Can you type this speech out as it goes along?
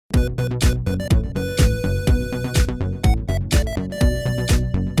Well,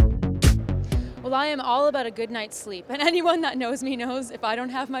 I am all about a good night's sleep, and anyone that knows me knows if I don't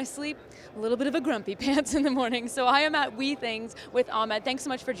have my sleep, a little bit of a grumpy pants in the morning. So I am at Withings with Ahmed. Thanks so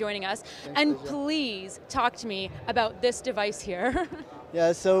much for joining us. And please talk to me about this device here.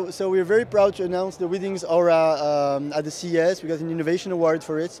 Yeah, so we're very proud to announce the Withings Aura at the CES. We got an innovation award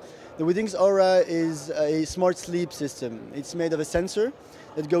for it. The Withings Aura is a smart sleep system. It's made of a sensor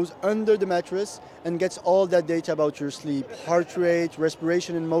that goes under the mattress and gets all that data about your sleep, heart rate,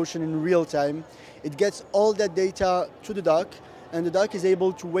 respiration and motion in real time. It gets all that data to the dock, and the dock is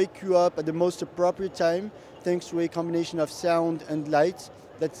able to wake you up at the most appropriate time thanks to a combination of sound and light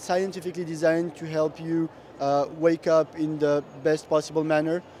that's scientifically designed to help you wake up in the best possible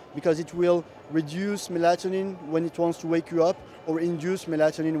manner, because it will reduce melatonin when it wants to wake you up or induce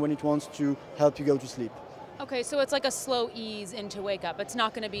melatonin when it wants to help you go to sleep. Okay, so it's like a slow ease into wake up. It's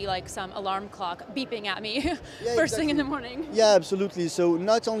not going to be like some alarm clock beeping at me first thing in the morning. Yeah, absolutely. So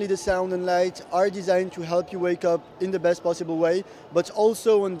not only the sound and light are designed to help you wake up in the best possible way, but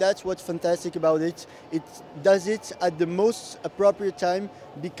also, and that's what's fantastic about it, it does it at the most appropriate time,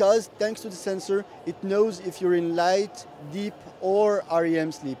 because thanks to the sensor, it knows if you're in light, deep, or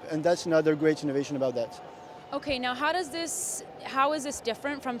REM sleep. And that's another great innovation about that. Okay, now how is this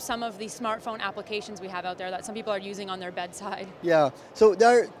different from some of the smartphone applications we have out there that some people are using on their bedside? Yeah, so there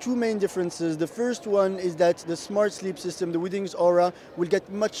are two main differences. The first one is that the smart sleep system, the Withings Aura, will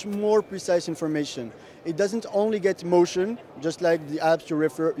get much more precise information. It doesn't only get motion, just like the apps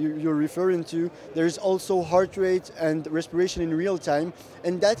you're referring to. There is also heart rate and respiration in real time,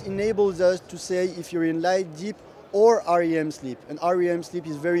 and that enables us to say if you're in light, deep, or REM sleep. And REM sleep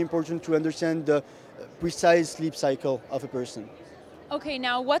is very important to understand the precise sleep cycle of a person. Okay,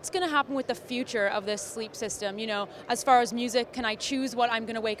 now what's going to happen with the future of this sleep system? You know, as far as music, can I choose what I'm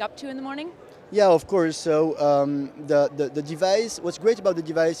going to wake up to in the morning? Yeah, of course. So the device, what's great about the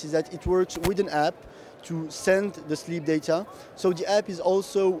device is that it works with an app to send the sleep data. So the app is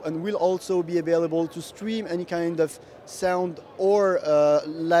also and will also be available to stream any kind of sound or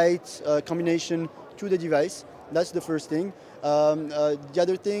light combination to the device. That's the first thing. The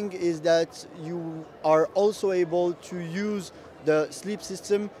other thing is that you are also able to use the sleep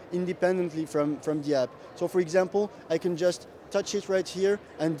system independently from the app. So for example, I can just touch it right here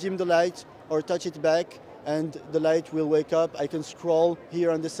and dim the light, or touch it back and the light will wake up. I can scroll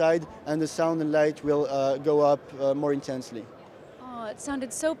here on the side and the sound and light will go up more intensely. Oh, it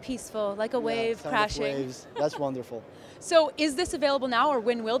sounded so peaceful, like a wave crashing. Waves. That's wonderful. So is this available now, or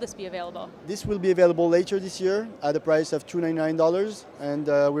when will this be available? This will be available later this year at a price of $299, and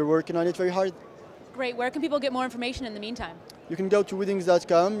we're working on it very hard. Great. Where can people get more information in the meantime? You can go to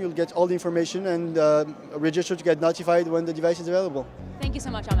withings.com, you'll get all the information, and register to get notified when the device is available. Thank you so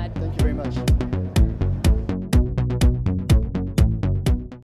much, Ahmed. Thank you very much.